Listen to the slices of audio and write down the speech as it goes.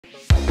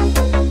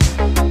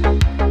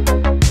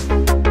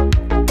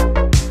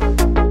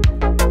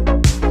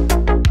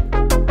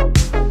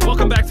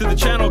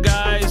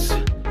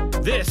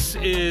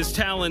is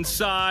Talon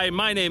Sai.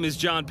 My name is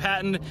John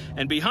Patton,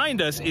 and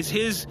behind us is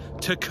his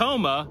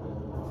Tacoma.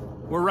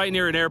 We're right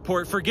near an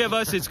airport. Forgive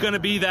us, it's going to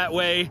be that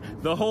way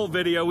the whole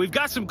video. We've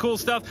got some cool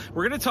stuff.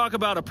 We're going to talk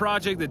about a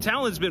project that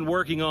Talon's been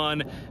working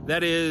on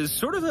that is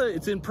sort of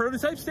it's in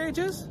prototype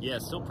stages? Yeah,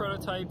 still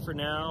prototype for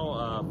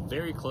now.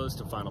 Very close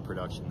to final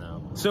production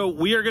though. So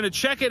we are going to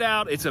check it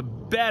out. It's a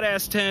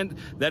badass tent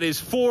that is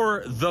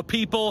for the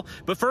people.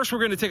 But first, we're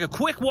going to take a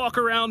quick walk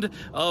around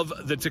of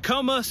the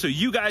Tacoma so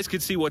you guys can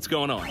see what's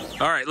going on.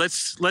 All right,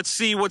 let's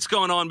see what's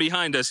going on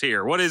behind us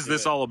here. What is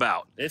this all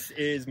about? This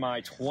is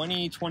my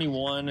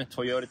 2021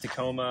 Toyota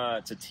Tacoma.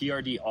 It's a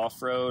TRD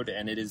off-road,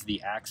 and it is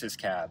the Axis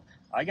cab.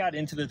 I got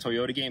into the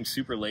Toyota game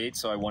super late,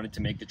 so I wanted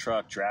to make the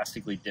truck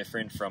drastically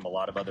different from a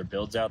lot of other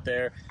builds out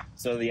there.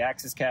 So the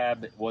Axis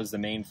cab was the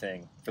main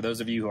thing. For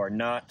those of you who are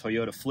not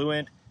Toyota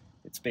fluent,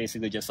 it's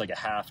basically just like a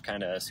half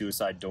kind of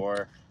suicide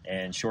door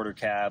and shorter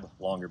cab,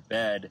 longer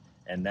bed,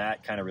 and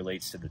that kind of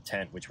relates to the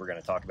tent, which we're going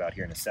to talk about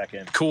here in a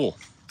second. Cool.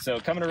 So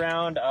coming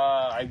around,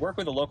 I work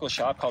with a local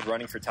shop called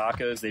Running for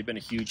Tacos. They've been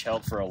a huge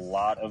help for a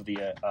lot of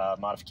the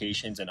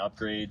modifications and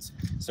upgrades.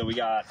 So we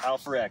got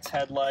Alpha X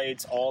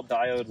headlights, all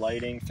diode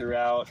lighting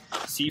throughout,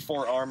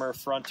 C4 armor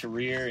front to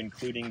rear,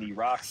 including the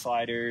rock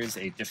sliders,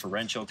 a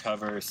differential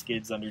cover,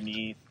 skids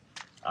underneath.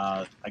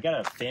 I got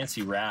a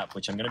fancy wrap,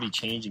 which I'm going to be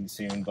changing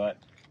soon, but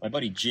my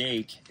buddy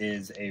Jake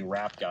is a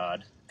wrap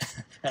god,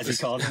 as he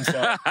calls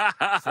himself.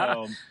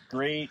 So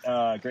great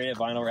at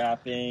vinyl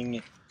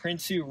wrapping. Print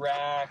suit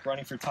rack,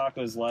 Running for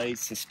Tacos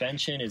lights.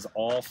 Suspension is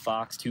all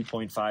Fox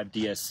 2.5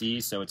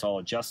 DSC, so it's all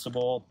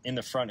adjustable in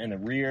the front and the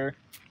rear.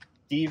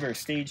 Deaver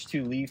Stage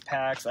 2 leaf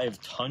packs. I have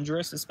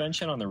Tundra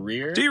suspension on the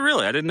rear. Do you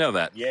really? I didn't know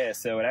that. Yeah,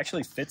 so it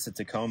actually fits a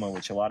Tacoma,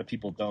 which a lot of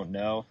people don't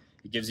know.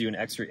 It gives you an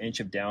extra inch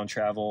of down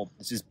travel.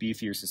 It's just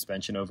beefier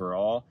suspension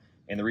overall.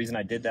 And the reason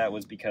I did that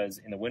was because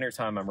in the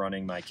wintertime, I'm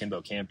running my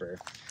Kimbo camper.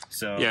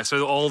 So yeah,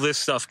 so all this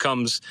stuff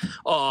comes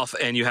off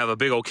and you have a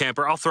big old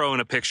camper. I'll throw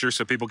in a picture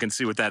so people can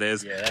see what that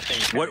is. Yeah, that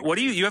thing. What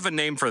do you have a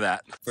name for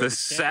that? For the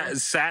the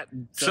Sat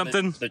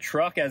something? The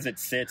truck as it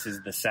sits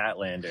is the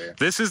Satlander.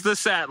 This is the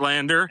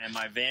Satlander. And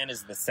my van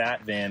is the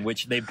Sat van,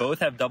 which they both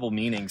have double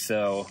meaning.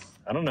 So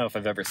I don't know if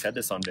I've ever said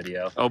this on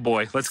video. Oh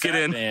boy, let's get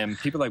in. Van,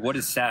 people are like, what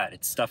is Sat?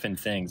 It's stuff and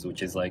things,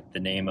 which is like the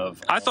name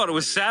of. I thought it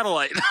was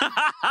satellite.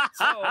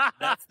 So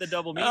that's the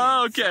double meaning.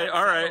 Oh, okay,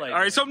 all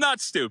right. So I'm not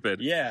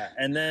stupid. Yeah,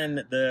 and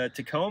then the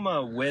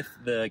Tacoma with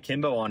the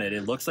Kimbo on it,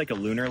 it looks like a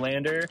lunar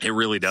lander. It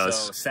really does.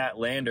 So Sat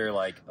lander,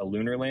 like a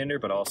lunar lander,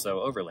 but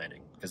also overlanding,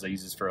 because I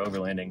use this for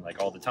overlanding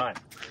like all the time.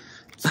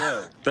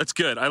 So that's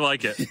good. I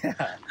like it.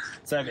 Yeah.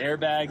 So I have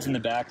airbags in the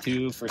back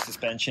too for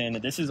suspension.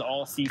 This is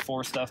all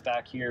C4 stuff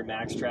back here: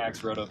 Max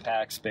Tracks,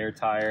 Rotopack, spare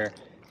tire,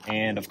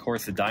 and of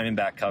course the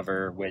Diamondback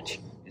cover, which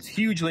is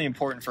hugely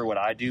important for what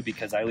I do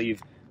because I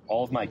leave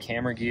all of my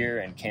camera gear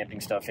and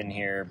camping stuff in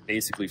here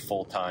basically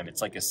full time.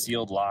 It's like a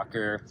sealed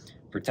locker,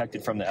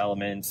 protected from the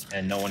elements,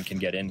 and no one can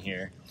get in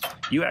here.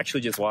 You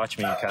actually just watched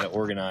me kind of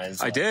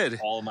organize. I did.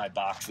 All of my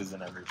boxes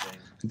and everything.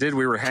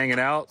 We were hanging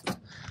out.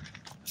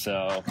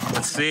 So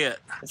let's see it.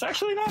 It's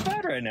actually not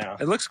bad right now.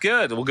 It looks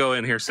good. We'll go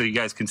in here so you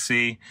guys can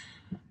see.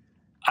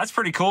 That's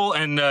pretty cool.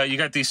 And you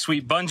got these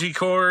sweet bungee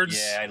cords.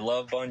 Yeah, I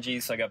love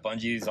bungees. So I got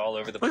bungees all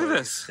over the place. Look at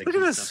this. Look at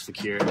this.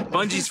 Secure.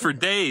 Bungees for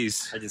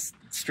days. I just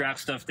strap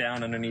stuff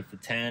down underneath the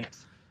tent.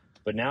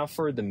 But now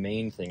for the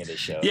main thing of the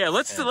show. Yeah,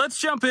 let's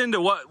jump into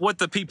what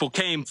the people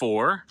came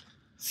for.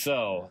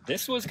 So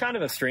this was kind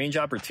of a strange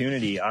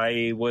opportunity.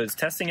 I was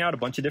testing out a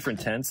bunch of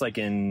different tents like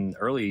in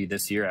earlier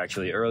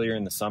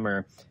in the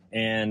summer.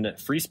 And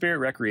Free Spirit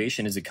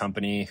Recreation is a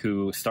company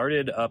who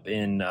started up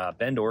in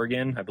Bend,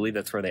 Oregon. I believe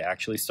that's where they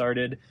actually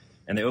started.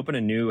 And they opened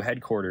a new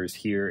headquarters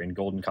here in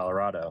Golden,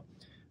 Colorado.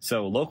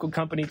 So local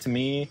company to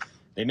me,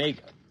 they make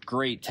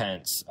great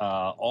tents,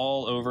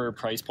 all over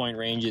price point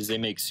ranges. They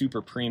make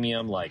super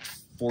premium, like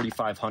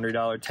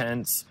 $4,500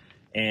 tents.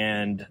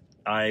 And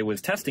I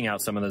was testing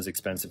out some of those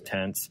expensive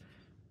tents.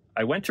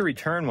 I went to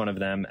return one of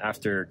them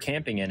after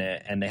camping in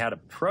it, and they had a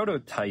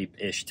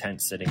prototype-ish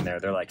tent sitting there.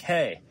 They're like,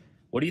 hey,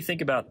 what do you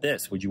think about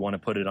this? Would you want to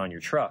put it on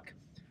your truck?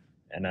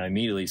 And I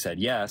immediately said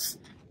yes.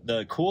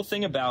 The cool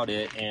thing about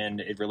it,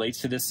 and it relates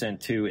to this tent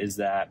too, is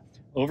that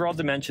overall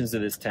dimensions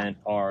of this tent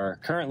are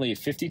currently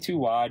 52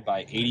 wide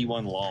by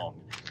 81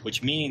 long,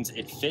 which means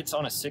it fits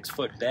on a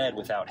 6-foot bed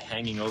without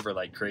hanging over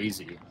like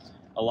crazy.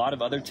 A lot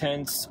of other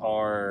tents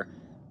are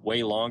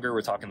way longer.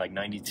 We're talking like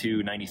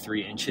 92,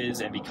 93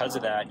 inches. And because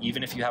of that,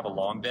 even if you have a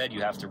long bed,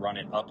 you have to run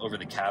it up over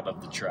the cab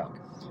of the truck.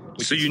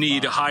 So you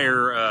need to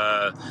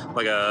hire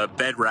like a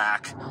bed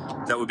rack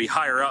that would be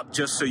higher up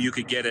just so you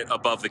could get it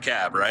above the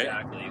cab, right?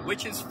 Exactly,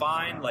 which is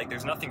fine. Like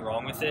there's nothing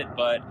wrong with it,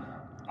 but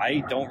I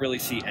don't really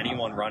see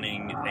anyone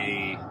running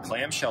a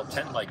clamshell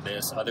tent like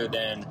this other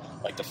than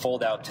like the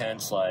fold out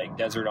tents like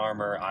Desert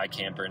Armor,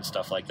 iCamper and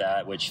stuff like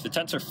that, which the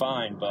tents are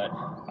fine, but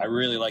I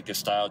really like this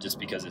style just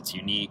because it's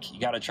unique. You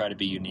got to try to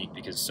be unique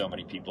because so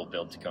many people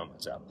build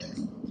Tacomas out there.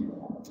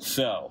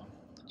 So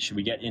should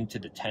we get into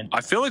the tent?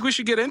 I feel like we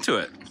should get into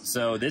it.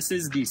 So this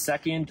is the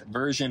second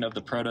version of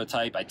the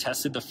prototype. I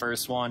tested the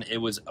first one. It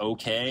was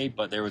okay,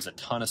 but there was a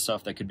ton of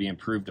stuff that could be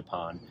improved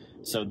upon.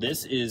 So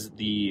this is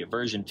the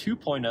version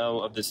 2.0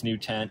 of this new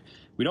tent.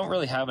 We don't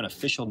really have an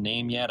official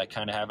name yet. I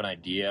kind of have an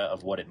idea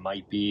of what it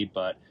might be,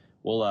 but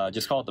we'll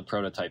just call it the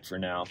prototype for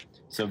now.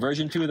 So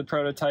version 2 of the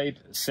prototype,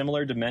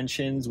 similar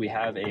dimensions. We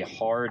have a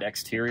hard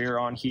exterior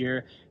on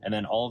here, and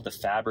then all of the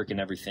fabric and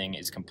everything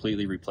is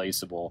completely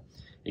replaceable.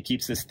 It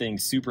keeps this thing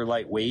super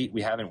lightweight.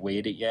 We haven't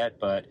weighed it yet,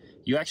 but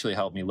you actually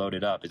helped me load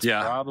it up. It's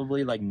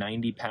probably like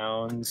 90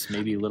 pounds,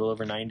 maybe a little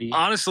over 90.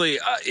 Honestly,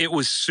 it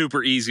was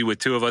super easy with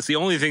two of us. The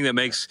only thing that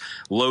makes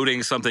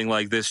loading something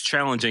like this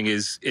challenging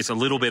is it's a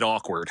little bit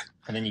awkward.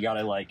 And then you got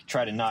to like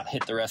try to not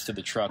hit the rest of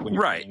the truck when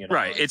you're putting it on.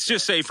 Right. It's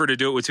just safer to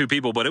do it with two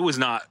people, but it was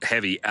not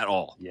heavy at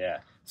all. Yeah.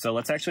 So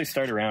let's actually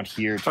start around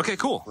here. Okay,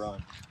 cool.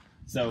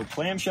 So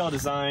clamshell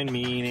design,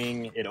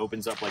 meaning it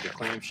opens up like a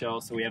clamshell.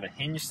 So we have a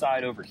hinge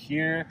side over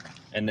here,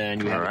 and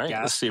then you have a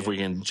gasket. Let's see if we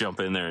can jump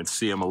in there and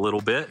see them a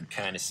little bit.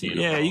 Kind of see it.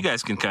 Yeah, you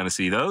guys can kind of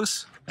see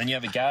those. Then you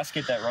have a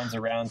gasket that runs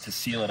around to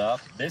seal it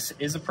up. This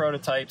is a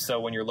prototype, so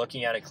when you're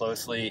looking at it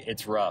closely,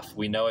 it's rough.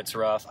 We know it's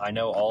rough. I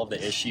know all of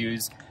the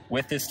issues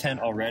with this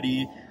tent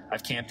already.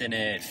 I've camped in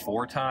it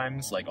 4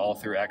 times, like all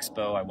through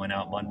Expo. I went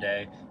out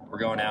Monday. We're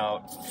going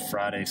out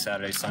Friday,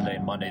 Saturday, Sunday,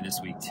 and Monday this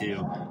week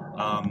too.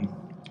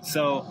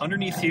 So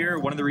underneath here,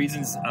 one of the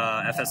reasons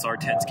FSR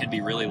tents can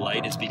be really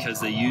light is because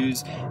they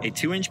use a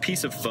 2-inch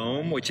piece of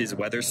foam, which is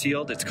weather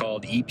sealed. It's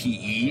called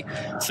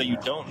EPE. So you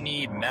don't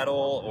need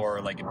metal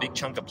or like a big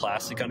chunk of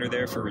plastic under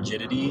there for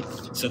rigidity.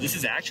 So this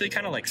is actually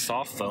kind of like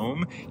soft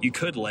foam. You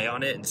could lay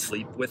on it and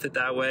sleep with it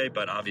that way,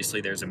 but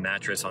obviously there's a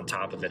mattress on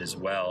top of it as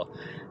well.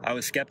 I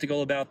was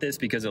skeptical about this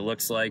because it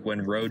looks like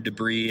when road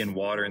debris and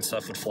water and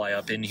stuff would fly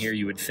up in here,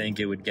 you would think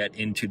it would get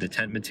into the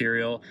tent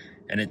material.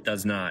 And it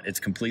does not. It's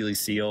completely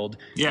sealed.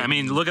 Yeah, I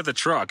mean, look at the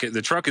truck.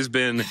 The truck has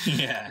been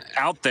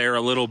out there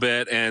a little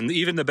bit, and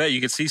even the bed, you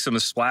can see some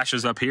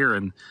splashes up here.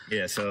 And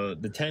yeah, so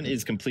the tent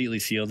is completely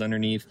sealed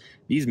underneath.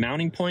 These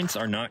mounting points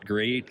are not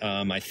great.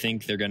 I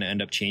think they're going to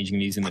end up changing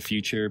these in the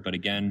future, but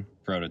again,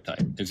 prototype.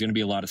 There's going to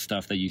be a lot of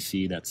stuff that you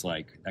see that's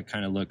like, that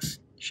kind of looks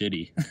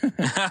shitty.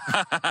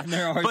 And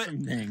there are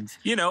some things.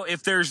 You know,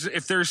 if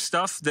there's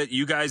stuff that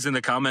you guys in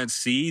the comments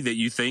see that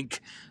you think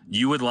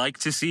you would like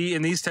to see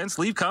in these tents,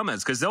 leave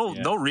comments, because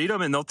they'll read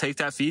them and they'll take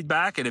that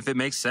feedback, and if it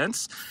makes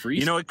sense,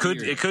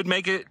 it could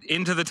make it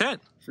into the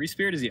tent. Free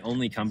Spirit is the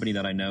only company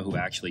that I know who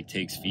actually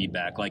takes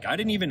feedback. Like, I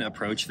didn't even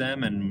approach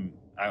them, and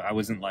I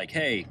wasn't like,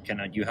 hey, can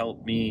you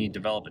help me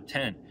develop a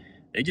tent?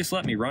 They just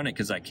let me run it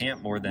because I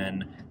camp more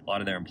than a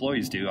lot of their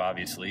employees do,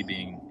 obviously,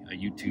 being a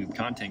YouTube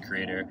content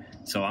creator.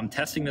 So I'm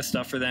testing this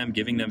stuff for them,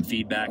 giving them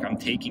feedback. I'm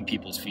taking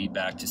people's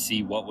feedback to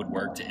see what would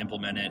work to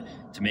implement it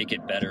to make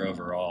it better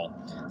overall.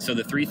 So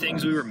the 3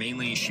 things we were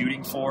mainly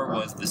shooting for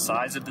was the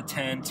size of the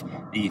tent,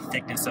 the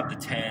thickness of the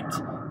tent,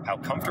 how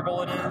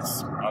comfortable it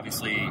is,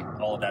 obviously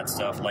all of that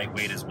stuff,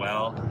 lightweight as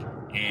well,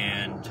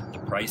 and the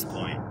price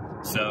point.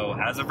 So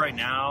as of right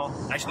now,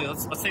 actually,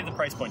 let's save the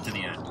price point to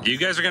the end. You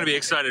guys are going to be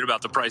excited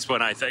about the price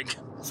point, I think.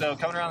 So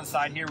coming around the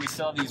side here, we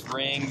still have these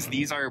rings.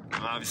 These are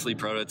obviously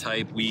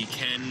prototype. We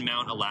can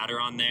mount a ladder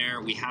on there.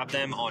 We have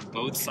them on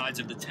both sides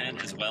of the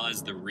tent as well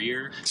as the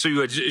rear. So you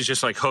would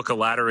just like hook a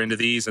ladder into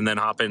these and then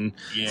hop in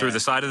through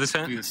the side of the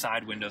tent? Through the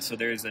side window. So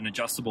there's an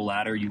adjustable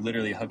ladder. You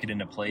literally hook it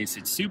into place.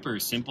 It's super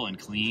simple and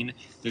clean.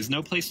 There's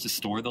no place to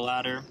store the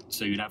ladder,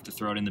 so you'd have to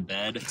throw it in the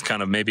bed. It's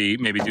kind of maybe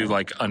do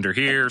like under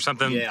here or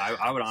something? Yeah,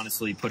 I would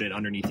honestly put it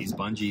underneath these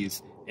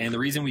bungees. And the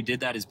reason we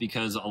did that is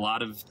because a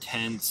lot of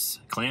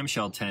tents,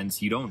 clamshell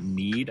tents, you don't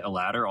need a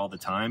ladder all the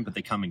time, but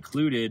they come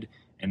included,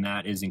 and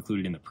that is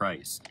included in the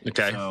price.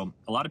 Okay. So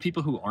a lot of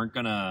people who aren't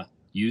going to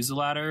use the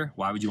ladder,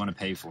 why would you want to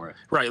pay for it?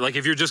 Right. Like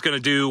if you're just going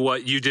to do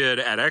what you did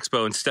at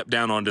Expo and step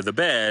down onto the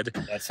bed.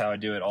 That's how I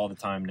do it all the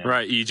time now.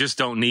 Right. You just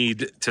don't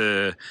need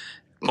to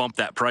bump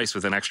that price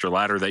with an extra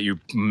ladder that you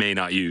may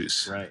not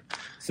use. Right.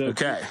 So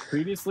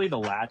previously the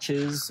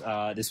latches,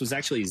 this was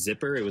actually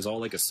zipper. It was all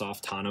like a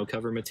soft tonneau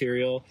cover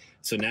material.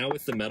 So now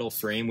with the metal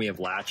frame, we have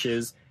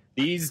latches.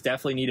 These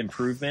definitely need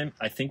improvement.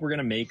 I think we're going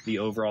to make the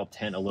overall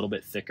tent a little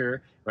bit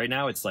thicker. Right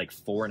now it's like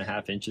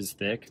 4.5 inches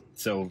thick.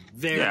 So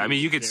I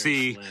mean, you could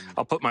see, slim.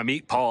 I'll put my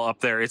meat paw up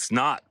there. It's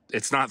not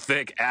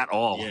thick at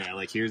all. Yeah.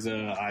 Like here's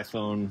a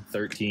iPhone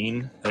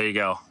 13. There you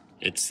go.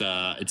 It's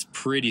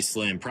pretty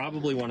slim,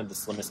 probably one of the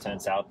slimmest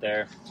tents out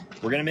there.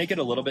 We're gonna make it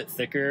a little bit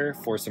thicker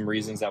for some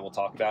reasons that we'll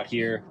talk about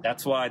here.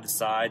 That's why the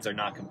sides are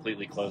not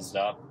completely closed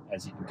up,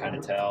 as you can kind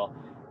of tell,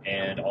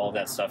 and all of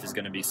that stuff is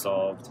gonna be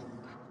solved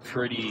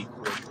pretty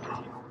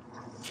quickly.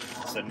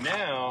 So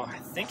now, I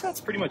think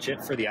that's pretty much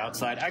it for the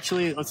outside.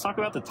 Actually, let's talk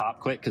about the top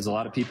quick, because a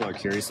lot of people are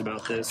curious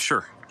about this.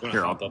 Sure.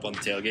 Here, I'll up on the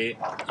tailgate.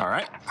 All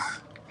right.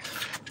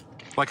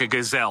 Like a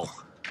gazelle.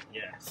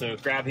 Yeah, so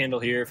grab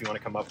handle here if you want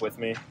to come up with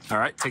me. All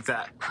right, take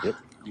that. Yep.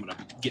 I'm going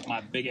to get my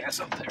big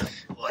ass up there.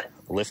 What?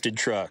 Lifted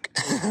truck.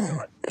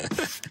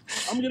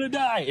 I'm going to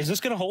die. Is this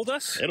going to hold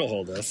us? It'll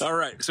hold us. All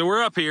right, so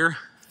we're up here.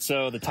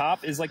 So the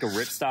top is like a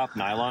ripstop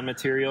nylon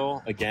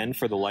material, again,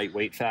 for the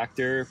lightweight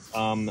factor.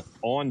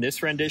 On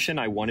this rendition,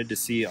 I wanted to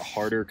see a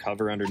harder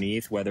cover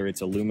underneath, whether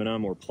it's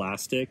aluminum or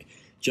plastic,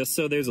 just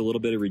so there's a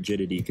little bit of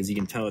rigidity, because you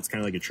can tell it's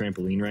kind of like a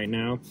trampoline right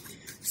now.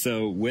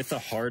 So with a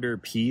harder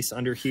piece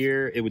under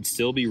here, it would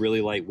still be really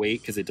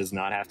lightweight because it does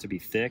not have to be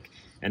thick.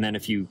 And then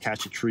if you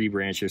catch a tree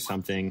branch or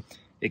something,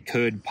 it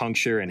could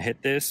puncture and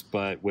hit this,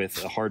 but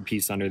with a hard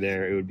piece under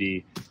there, it would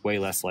be way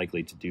less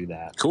likely to do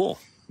that. Cool.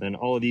 Then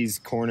all of these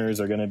corners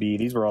are going to be,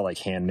 these were all like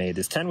handmade.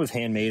 This tent was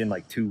handmade in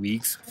like 2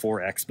 weeks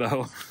for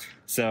Expo.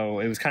 So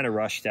it was kind of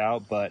rushed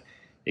out, but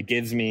it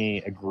gives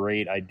me a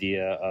great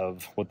idea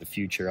of what the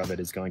future of it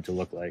is going to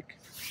look like.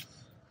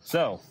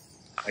 So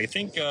I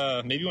think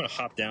maybe you want to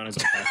hop down as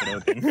I pop it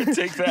open.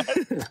 Take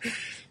that.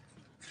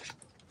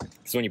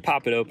 So when you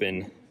pop it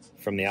open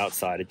from the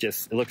outside, it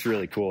looks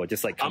really cool. It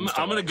just like comes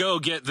I'm gonna go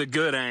get the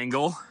good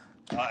angle.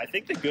 I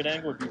think the good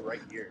angle would be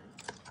right here,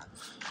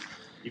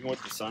 even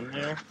with the sun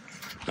there.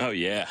 Oh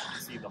yeah.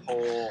 See the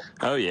whole.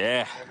 Oh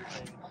yeah.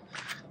 Everything.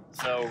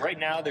 So right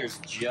now there's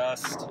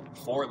just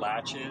 4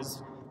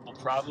 latches. We'll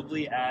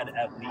probably add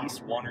at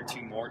least 1 or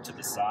 2 more to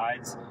the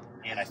sides.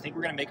 And I think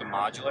we're going to make a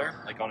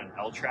modular, like on an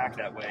L track.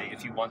 That way,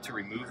 if you want to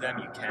remove them,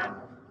 you can.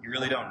 You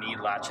really don't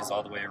need latches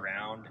all the way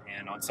around.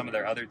 And on some of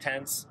their other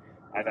tents,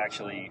 I've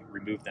actually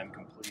removed them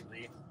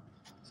completely.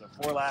 So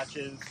 4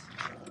 latches.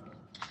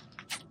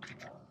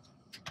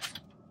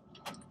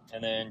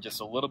 And then just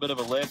a little bit of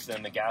a lift,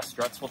 and the gas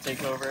struts will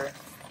take over.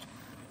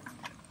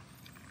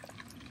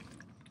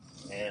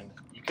 And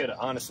you could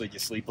honestly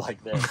just sleep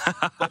like this,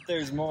 but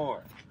there's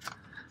more.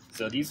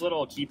 So these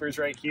little keepers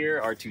right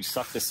here are to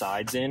suck the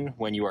sides in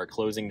when you are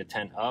closing the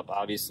tent up.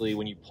 Obviously,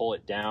 when you pull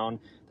it down,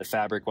 the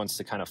fabric wants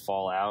to kind of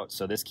fall out.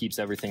 So this keeps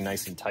everything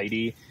nice and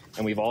tidy.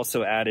 And we've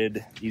also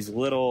added these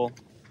little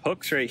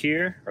hooks right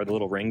here, or the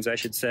little rings, I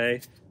should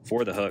say,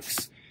 for the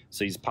hooks.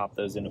 So you just pop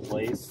those into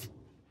place.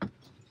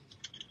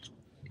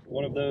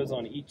 One of those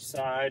on each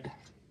side.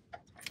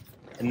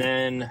 And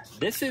then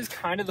this is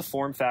kind of the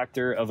form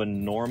factor of a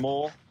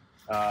normal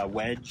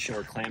wedge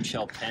or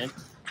clamshell tent.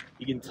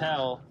 You can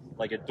tell,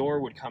 like, a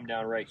door would come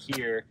down right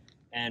here,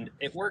 and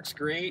it works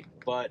great,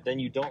 but then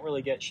you don't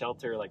really get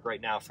shelter, like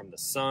right now, from the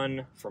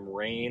sun, from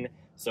rain.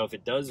 So if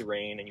it does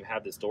rain and you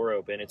have this door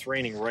open, it's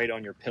raining right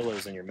on your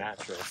pillows and your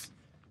mattress.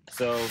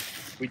 So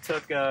we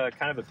took kind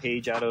of a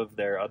page out of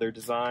their other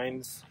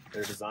designs,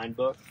 their design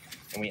book,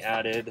 and we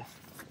added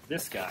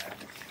this guy.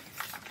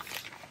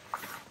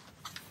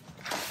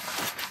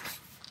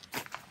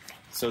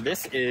 So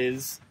this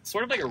is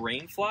sort of like a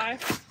rain fly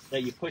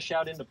that you push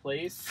out into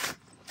place.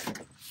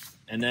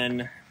 And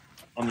then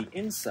on the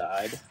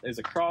inside, there's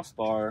a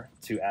crossbar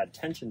to add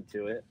tension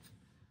to it.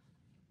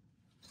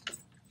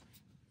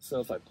 So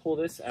if I pull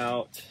this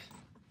out,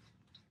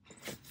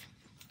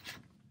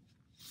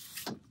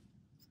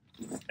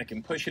 I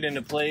can push it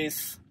into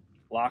place,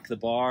 lock the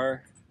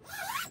bar,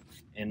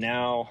 and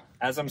now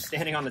as I'm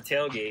standing on the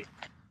tailgate,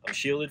 I'm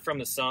shielded from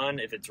the sun.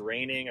 If it's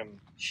raining, I'm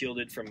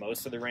shielded from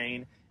most of the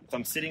rain. If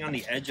I'm sitting on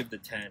the edge of the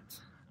tent,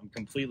 I'm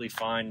completely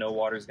fine. No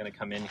water's going to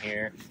come in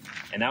here.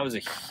 And that was a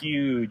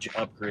huge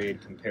upgrade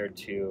compared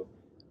to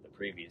the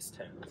previous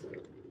tent.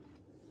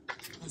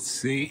 Let's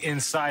see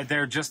inside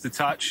there just a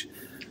touch.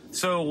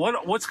 So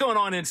what's going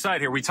on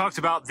inside here? We talked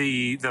about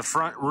the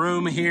front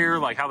room here,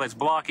 like how that's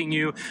blocking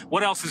you.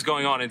 What else is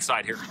going on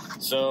inside here?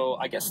 So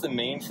I guess the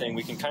main thing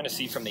we can kind of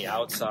see from the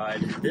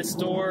outside, this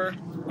door,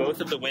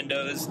 both of the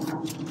windows,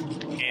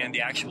 and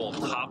the actual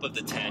top of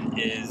the tent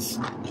is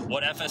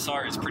what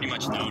FSR is pretty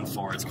much known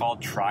for. It's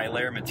called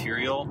tri-layer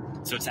material.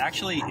 So it's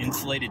actually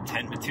insulated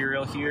tent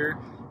material here,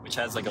 which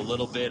has like a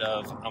little bit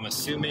of, I'm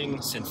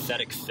assuming,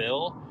 synthetic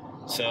fill.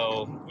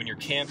 So when you're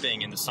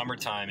camping in the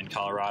summertime in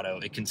Colorado,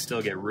 it can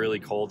still get really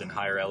cold in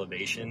higher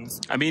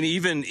elevations. I mean,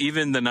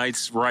 even the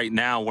nights right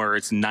now where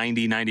it's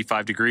 90,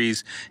 95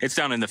 degrees, it's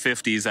down in the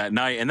 50s at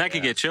night, and that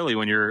can get chilly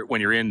when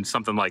you're in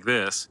something like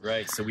this.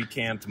 Right. So we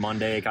camped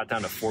Monday, it got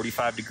down to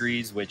 45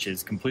 degrees, which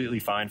is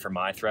completely fine for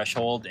my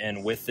threshold.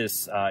 And with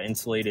this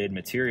insulated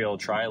material,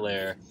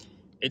 tri-layer,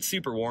 it's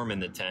super warm in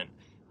the tent.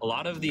 A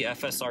lot of the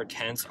FSR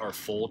tents are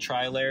full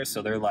tri-layer,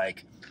 so they're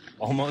like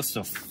almost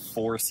a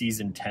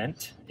 4-season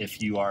tent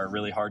if you are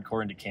really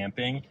hardcore into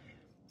camping.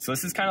 So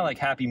this is kind of like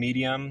happy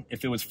medium.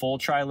 If it was full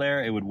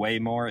tri-layer, it would weigh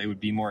more, it would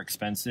be more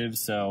expensive.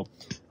 So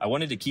I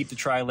wanted to keep the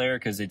tri-layer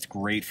because it's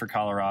great for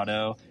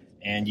Colorado,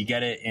 and you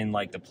get it in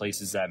like the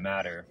places that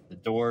matter. The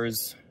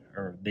doors,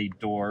 or the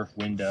door,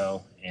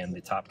 window, and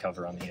the top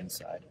cover on the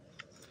inside.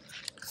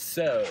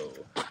 So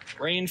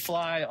rain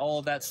fly, all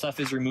of that stuff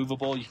is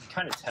removable. You can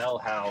kind of tell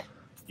how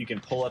you can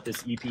pull up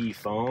this EPE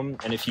foam,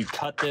 and if you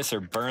cut this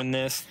or burn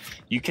this,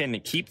 you can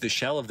keep the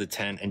shell of the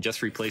tent and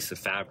just replace the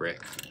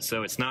fabric.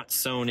 So it's not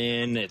sewn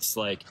in. It's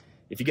like,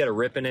 if you get a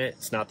rip in it,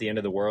 it's not the end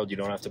of the world. You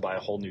don't have to buy a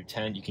whole new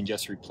tent. You can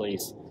just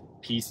replace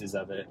pieces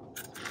of it.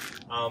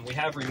 We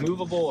have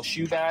removable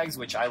shoe bags,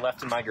 which I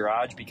left in my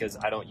garage because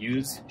I don't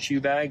use shoe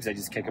bags. I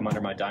just kick them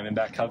under my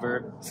Diamondback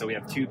cover. So we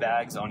have 2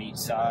 bags on each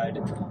side.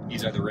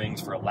 These are the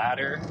rings for a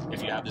ladder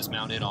if you have this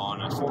mounted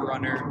on a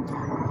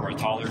 4Runner. or a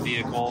taller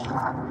vehicle.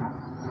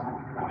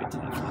 Wait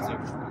till that flies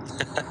over.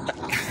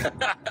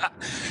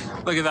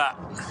 Look at that.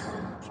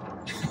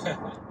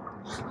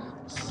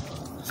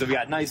 So we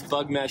got nice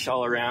bug mesh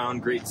all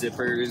around, great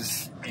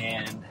zippers,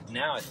 and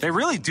now They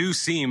really do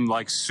seem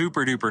like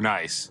super duper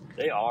nice.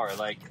 they are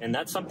like, and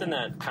that's something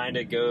that kind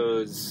of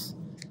goes,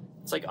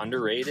 it's like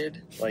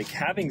underrated. Like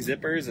having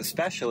zippers,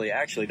 especially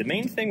actually, the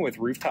main thing with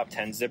rooftop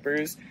 10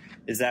 zippers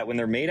is that when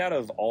they're made out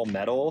of all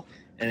metal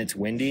and it's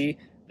windy,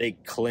 they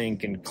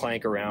clink and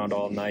clank around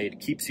all night. It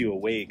keeps you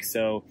awake.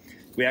 So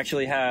we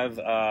actually have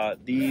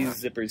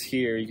these zippers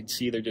here. You can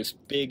see they're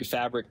just big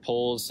fabric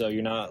pulls, so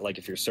you're not, like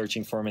if you're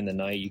searching for them in the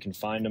night, you can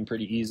find them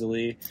pretty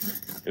easily.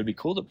 It would be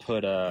cool to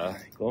put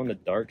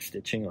glow-in-the-dark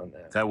stitching on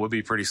that. That would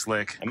be pretty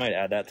slick. I might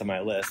add that to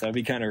my list. That would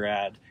be kind of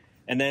rad.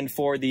 And then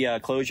for the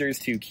closures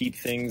to keep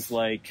things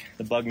like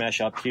the bug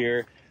mesh up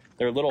here,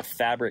 they're little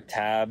fabric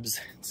tabs.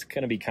 It's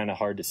going to be kind of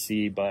hard to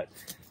see, but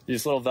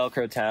just little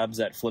Velcro tabs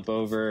that flip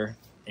over.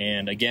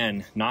 And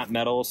again, not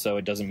metal, so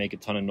it doesn't make a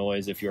ton of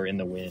noise if you're in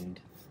the wind.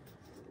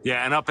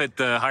 Yeah, and up at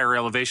the higher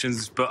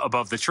elevations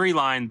above the tree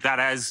line, that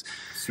has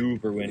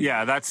Super windy.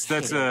 yeah, that's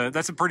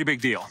a pretty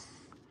big deal.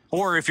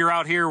 Or if you're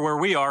out here where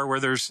we are,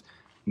 where there's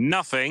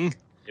nothing,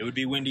 it would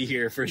be windy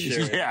here for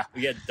sure. Yeah,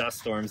 we get dust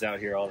storms out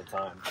here all the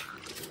time.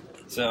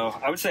 So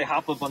I would say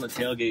hop up on the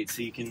tailgate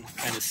so you can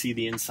kind of see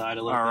the inside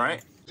a little. All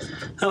right.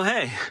 Oh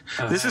hey,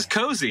 this is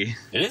cozy.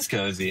 It is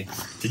cozy.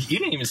 You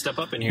didn't even step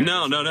up in here.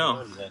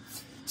 No.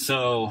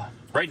 So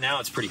right now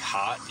it's pretty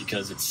hot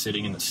because it's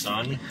sitting in the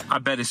sun. I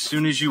bet as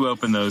soon as you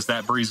open those,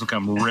 that breeze will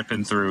come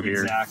ripping through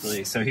here.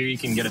 Exactly. So here you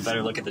can get a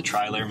better look at the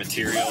tri-layer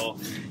material.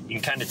 You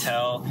can kind of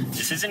tell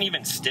this isn't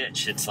even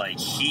stitched. It's like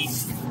heat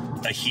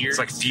adhered. It's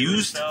like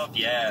fused?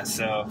 Yeah,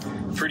 so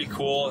pretty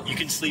cool. You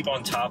can sleep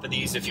on top of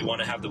these if you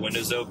want to have the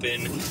windows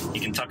open.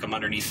 You can tuck them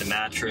underneath the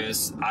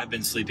mattress. I've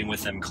been sleeping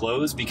with them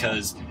closed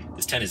because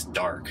this tent is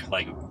dark,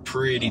 like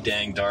pretty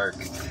dang dark,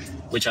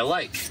 which I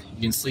like.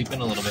 You can sleep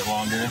in a little bit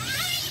longer.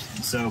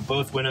 So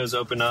both windows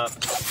open up,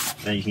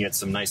 and you can get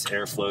some nice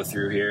airflow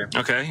through here.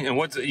 Okay, and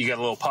what you got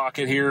a little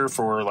pocket here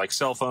for like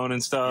cell phone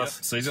and stuff.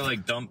 Yep. So these are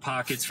like dump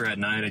pockets for at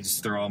night. I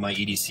just throw all my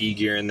EDC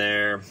gear in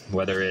there,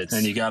 whether it's...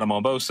 And you got them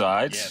on both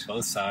sides. Yeah,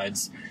 both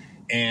sides.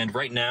 And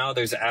right now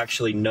there's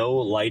actually no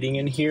lighting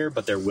in here,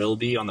 but there will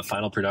be on the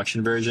final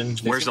production version.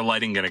 Where's the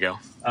lighting gonna go?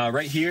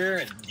 Right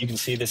here, you can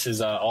see this is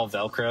all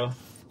Velcro.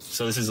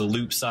 So this is a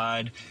loop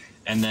side.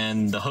 And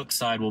then the hook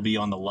side will be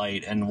on the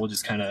light, and we'll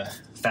just kind of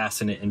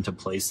fasten it into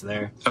place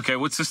there. Okay,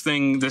 what's this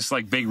thing, this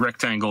like big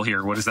rectangle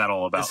here? What is that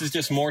all about? This is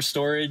just more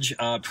storage.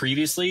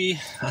 Previously,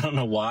 I don't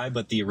know why,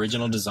 but the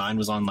original design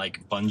was on like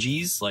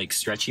bungees, like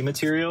stretchy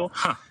material.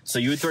 Huh. So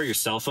you would throw your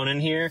cell phone in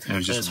here, and it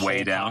was just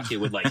way down.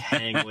 It would like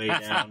hang way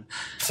down.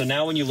 So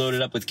now when you load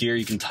it up with gear,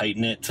 you can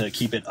tighten it to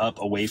keep it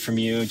up away from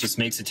you. It just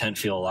makes the tent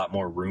feel a lot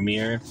more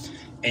roomier.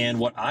 And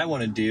what I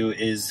want to do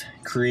is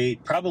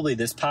create probably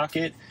this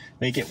pocket,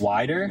 make it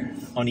wider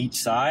on each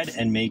side,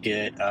 and make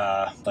it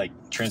like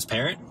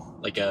transparent,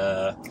 like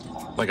a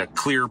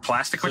clear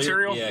plastic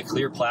material. Yeah,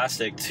 clear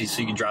plastic,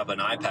 so you can drop an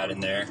iPad in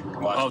there.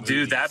 Oh,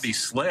 dude, that'd be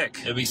slick.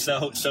 It'd be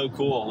so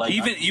cool. Like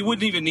you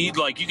wouldn't even need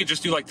you could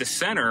just do like the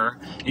center.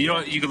 You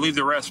know, you could leave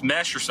the rest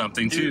mesh or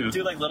something too.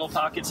 Do like little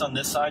pockets on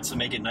this side, so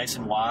make it nice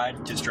and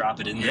wide. Just drop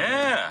it in there.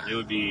 Yeah, it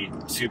would be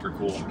super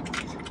cool.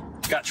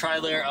 Got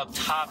tri-layer up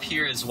top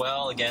here as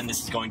well. Again,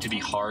 this is going to be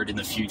hard in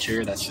the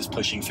future. That's just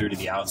pushing through to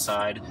the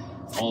outside.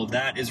 All of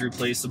that is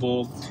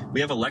replaceable.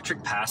 We have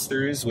electric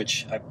pass-throughs,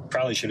 which I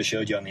probably should have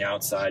showed you on the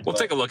outside. We'll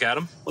take a look at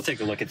them. We'll take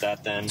a look at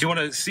that then. Do you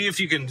want to see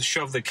if you can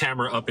shove the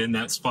camera up in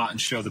that spot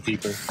and show the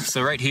people?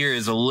 So right here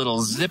is a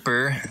little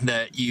zipper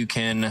that you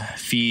can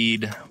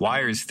feed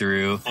wires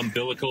through.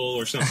 Umbilical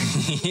or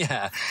something.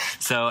 Yeah.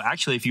 So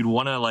actually, if you'd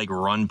want to like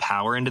run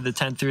power into the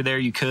tent through there,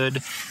 you could.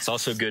 It's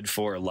also good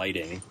for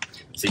lighting.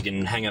 So you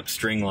can hang up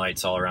string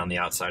lights all around the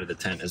outside of the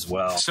tent as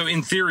well. So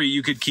in theory,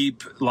 you could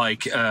keep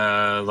like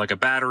a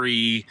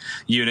battery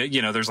unit.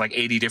 You know, there's like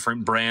 80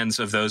 different brands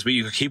of those, but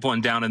you could keep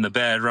one down in the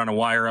bed, run a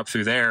wire up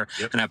through there,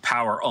 and have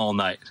power all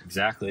night.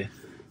 Exactly.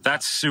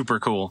 That's super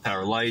cool.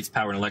 Power lights,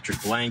 power an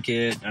electric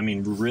blanket. I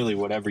mean, really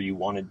whatever you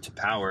wanted to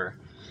power.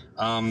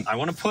 I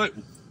want to put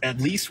at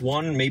least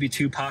one, maybe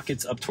two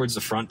pockets up towards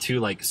the front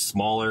too, like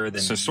smaller than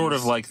so these. Sort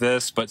of like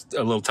this, but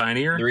a little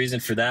tinier. The reason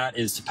for that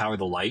is to power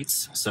the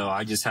lights. So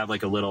I just have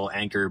like a little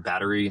Anchor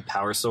battery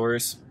power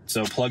source.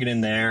 So plug it in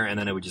there, and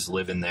then it would just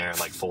live in there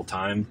like full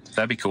time.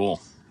 That'd be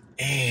cool.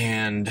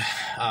 And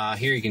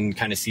here you can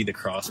kind of see the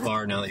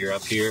crossbar now that you're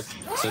up here.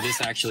 So this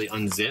actually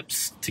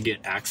unzips to get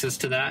access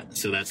to that.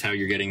 So that's how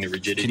you're getting the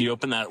rigidity. Can you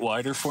open that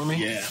wider for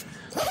me? Yeah.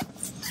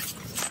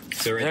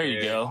 So right there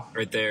you go.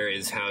 Right there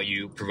is how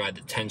you provide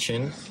the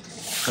tension.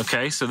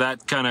 Okay, so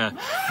that kind of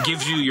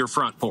gives you your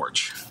front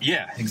porch.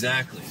 Yeah,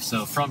 exactly.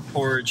 So front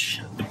porch,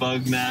 the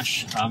bug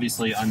mesh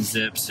obviously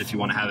unzips if you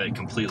want to have it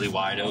completely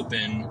wide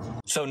open.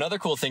 So another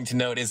cool thing to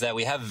note is that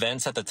we have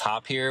vents at the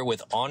top here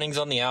with awnings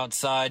on the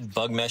outside,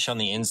 bug mesh on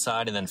the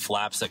inside, and then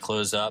flaps that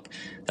close up.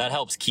 That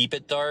helps keep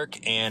it dark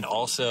and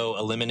also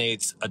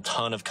eliminates a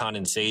ton of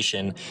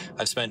condensation.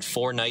 I've spent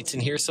 4 nights in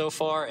here so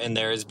far, and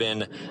there has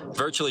been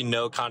virtually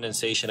no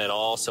condensation at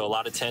all. So a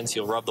lot of tents,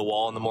 you'll rub the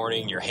wall in the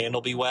morning, your hand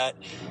will be wet.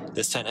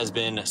 This tent has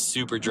been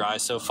super dry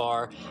so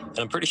far, and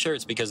I'm pretty sure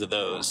it's because of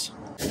those.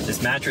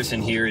 This mattress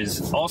in here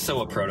is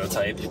also a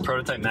prototype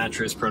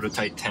mattress,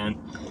 prototype tent.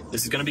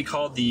 This is going to be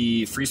called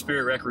the Free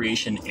Spirit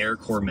Recreation Air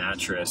Core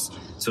mattress.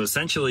 So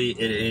essentially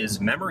it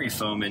is memory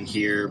foam in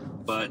here,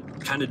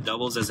 but kind of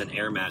doubles as an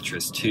air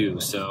mattress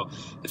too. So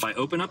if I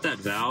open up that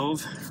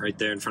valve right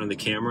there in front of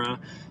the camera,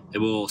 it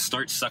will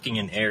start sucking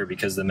in air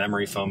because the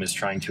memory foam is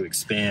trying to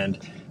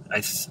expand.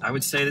 I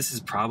would say this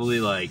is probably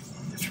like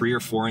 3 or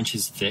 4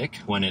 inches thick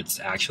when it's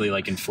actually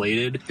like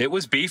inflated. It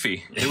was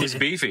beefy. It was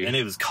beefy. And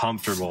it was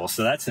comfortable.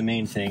 So that's the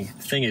main thing.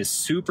 The thing is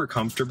super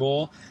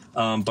comfortable.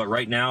 But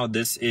right now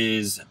this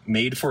is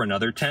made for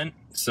another tent.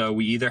 So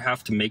we either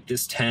have to make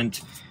this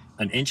tent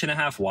 1.5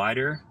 inches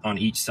wider on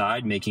each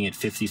side, making it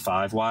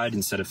 55 wide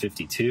instead of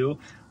 52,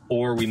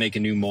 or we make a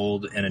new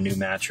mold and a new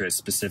mattress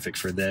specific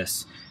for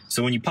this.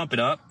 So when you pump it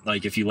up,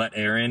 like if you let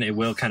air in, it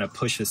will kind of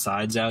push the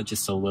sides out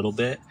just a little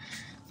bit.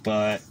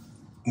 But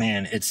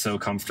man, it's so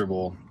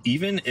comfortable.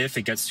 Even if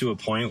it gets to a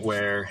point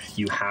where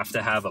you have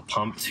to have a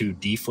pump to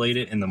deflate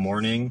it in the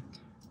morning,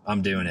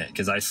 I'm doing it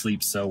because I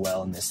sleep so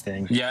well in this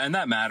thing. Yeah, and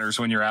that matters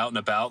when you're out and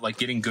about, like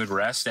getting good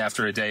rest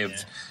after a day of,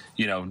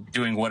 you know,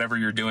 doing whatever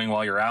you're doing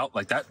while you're out.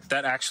 Like that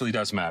actually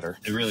does matter.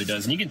 It really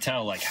does. And you can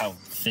tell like how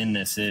thin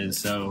this is.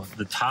 So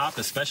the top,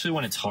 especially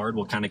when it's hard,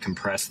 will kind of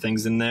compress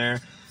things in there.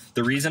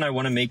 The reason I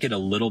want to make it a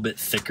little bit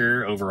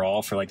thicker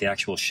overall for like the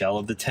actual shell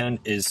of the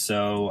tent is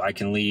so I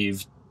can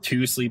leave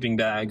 2 sleeping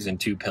bags and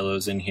 2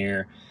 pillows in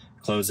here,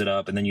 close it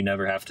up, and then you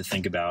never have to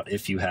think about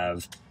if you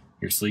have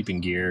your sleeping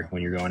gear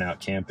when you're going out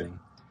camping.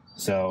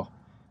 So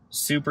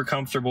super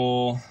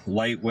comfortable,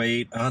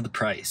 lightweight. The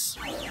price.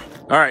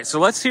 All right, so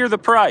let's hear the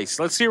price.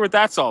 Let's hear what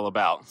that's all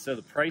about. So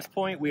the price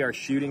point we are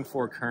shooting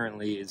for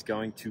currently is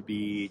going to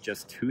be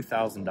just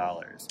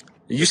 $2,000.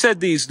 You said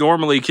these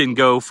normally can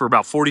go for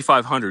about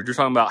 $4,500. You're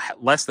talking about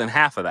less than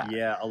half of that.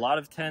 Yeah, a lot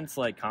of tents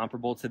like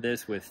comparable to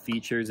this with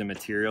features and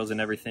materials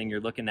and everything,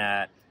 you're looking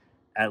at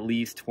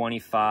least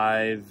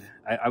 25.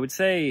 I would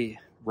say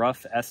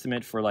rough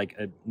estimate for like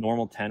a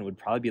normal tent would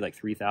probably be like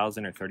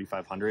 3,000 or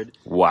 3,500.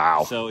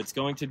 Wow. So it's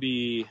going to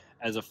be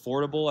as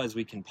affordable as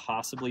we can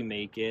possibly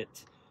make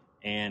it.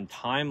 And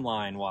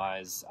timeline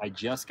wise, I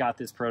just got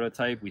this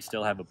prototype. We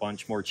still have a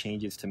bunch more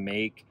changes to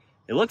make.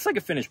 It looks like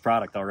a finished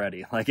product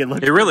already. Like it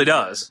really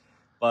does.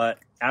 But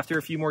after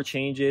a few more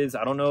changes,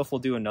 I don't know if we'll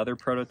do another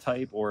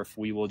prototype or if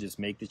we will just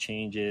make the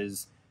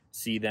changes,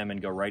 see them,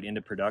 and go right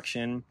into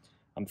production.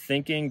 I'm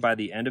thinking by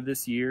the end of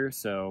this year,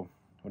 so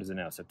what is it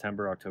now?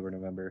 September, October,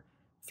 November.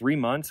 3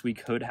 months, we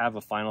could have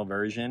a final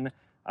version.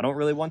 I don't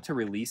really want to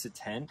release a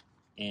tent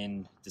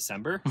in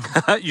December.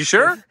 You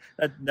sure?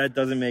 That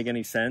doesn't make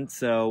any sense.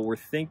 So we're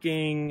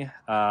thinking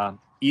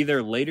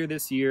either later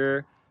this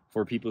year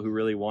for people who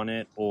really want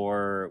it,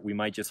 or we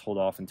might just hold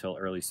off until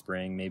early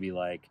spring, maybe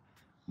like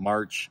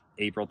March,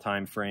 April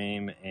time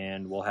frame,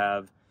 and we'll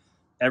have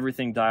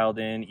everything dialed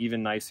in,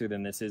 even nicer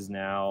than this is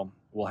now.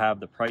 We'll have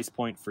the price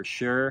point for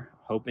sure,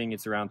 hoping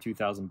it's around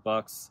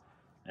 $2,000.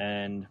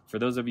 And for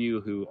those of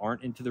you who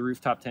aren't into the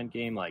rooftop tent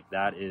game, like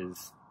that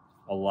is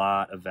a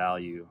lot of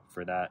value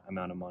for that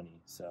amount of money.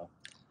 So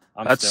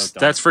that's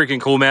freaking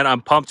cool, man.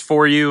 I'm pumped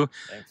for you.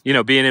 Thanks. You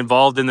know, being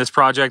involved in this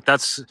project.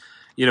 That's,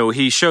 you know,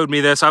 he showed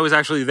me this. I was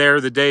actually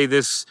there the day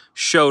this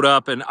showed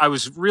up, and I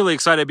was really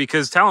excited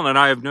because Talon and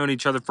I have known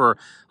each other for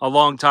a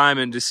long time,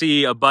 and to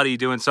see a buddy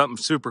doing something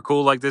super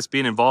cool like this,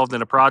 being involved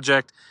in a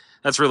project,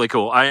 that's really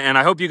cool. And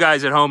I hope you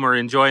guys at home are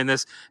enjoying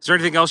this. Is there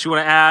anything else you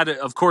want to add?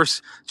 Of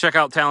course, check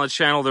out Talon's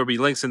channel. There'll be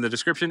links in the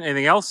description.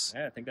 Anything else?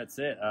 Yeah, I think that's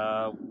it.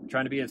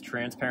 Trying to be as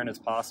transparent as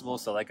possible.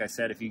 So like I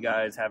said, if you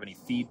guys have any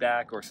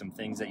feedback or some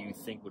things that you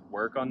think would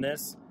work on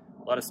this,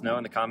 let us know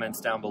in the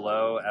comments down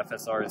below.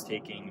 FSR is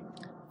taking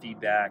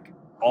feedback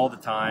all the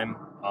time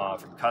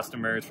from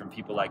customers, from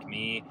people like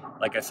me.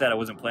 Like I said, I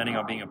wasn't planning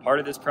on being a part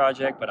of this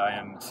project, but I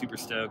am super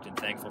stoked and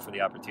thankful for the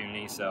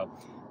opportunity. So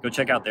go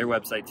check out their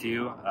website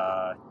too.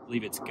 I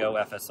believe it's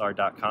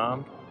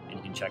gofsr.com, and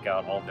you can check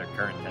out all of their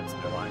current tents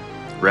in their line.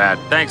 Rad.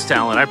 Thanks,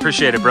 Talon. I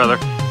appreciate it, brother.